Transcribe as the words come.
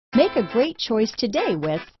Make a great choice today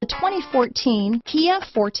with the 2014 Kia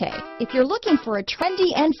Forte. If you're looking for a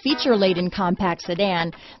trendy and feature-laden compact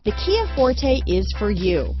sedan, the Kia Forte is for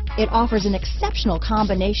you. It offers an exceptional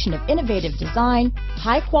combination of innovative design,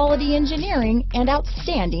 high-quality engineering, and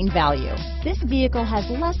outstanding value. This vehicle has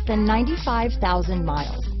less than 95,000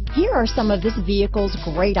 miles. Here are some of this vehicle's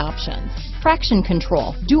great options: traction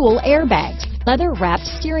control, dual airbags, leather-wrapped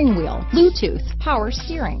steering wheel, Bluetooth, power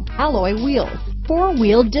steering, alloy wheels,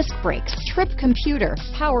 four-wheel disc brakes, trip computer,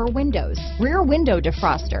 power windows, rear window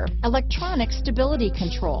defroster, electronic stability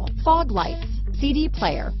control, fog lights, CD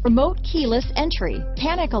player, remote keyless entry,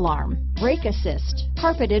 panic alarm, brake assist,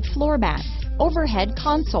 carpeted floor mats, overhead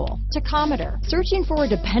console, tachometer. Searching for a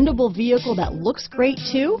dependable vehicle that looks great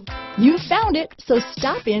too? You found it, so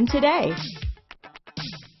stop in today.